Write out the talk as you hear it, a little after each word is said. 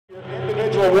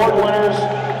award winners,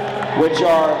 which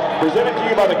are presented to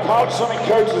you by the College Swimming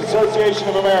Coaches Association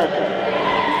of America.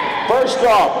 First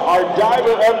off, our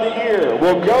Diver of the Year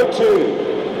will go to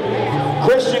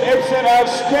Kristian Ipsen of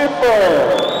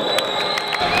Stanford.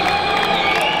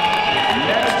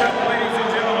 Next up, ladies and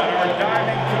gentlemen, our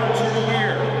Diving Coach of the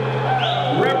Year,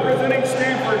 representing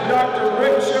Stanford, Dr.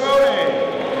 Shinofield.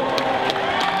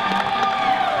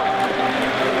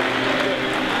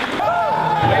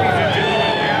 Ladies and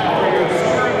gentlemen, now for your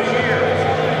Swimmer of the Year.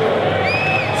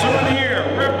 Swimmer of the Year,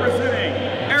 representing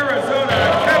Arizona,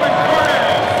 Kevin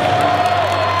Cordes.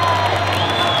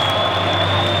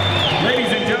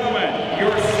 Ladies and gentlemen,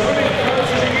 your Swimming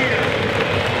Coach of the Year,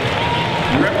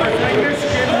 representing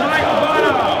Michigan, Mike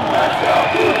Bottom. Let's go,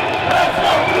 Goose! Let's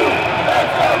go, Goose!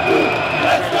 Let's go, Goose!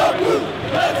 Let's go, Goose!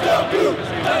 Let's go, Goose!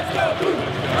 Let's go, Goose!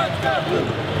 Let's go, Goose!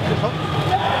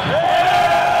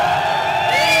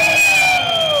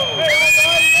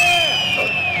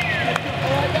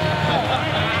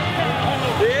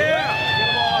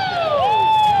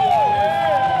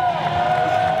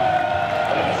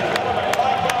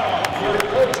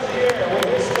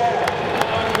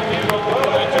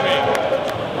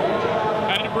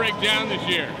 Down this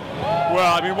year?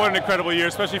 Well, I mean, what an incredible year,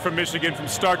 especially for Michigan from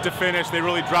start to finish. They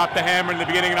really dropped the hammer in the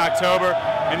beginning in October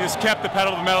and just kept the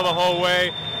pedal to the metal the whole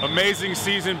way. Amazing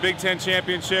season, Big Ten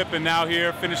championship, and now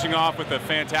here finishing off with a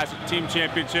fantastic team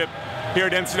championship here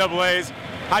at NCAA's.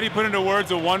 How do you put into words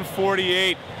a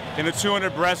 148 in the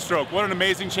 200 breaststroke? What an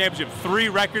amazing championship. 3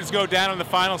 records go down in the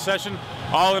final session,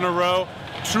 all in a row.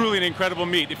 Truly an incredible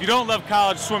meet. If you don't love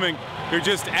college swimming, you're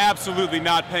just absolutely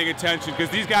not paying attention, because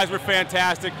these guys were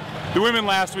fantastic. The women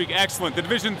last week, excellent. The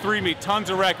Division III meet, tons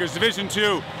of records. Division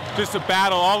II, just a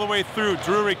battle all the way through.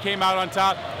 Drury came out on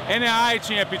top. NCAA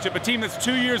championship, a team that's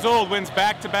 2 years old, wins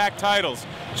back-to-back titles.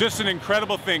 Just an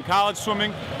incredible thing. College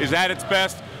swimming is at its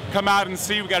best. Come out and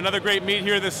see. We got another great meet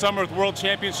here this summer with World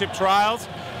Championship trials,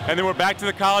 and then we're back to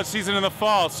the college season in the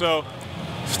fall, so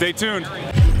stay tuned.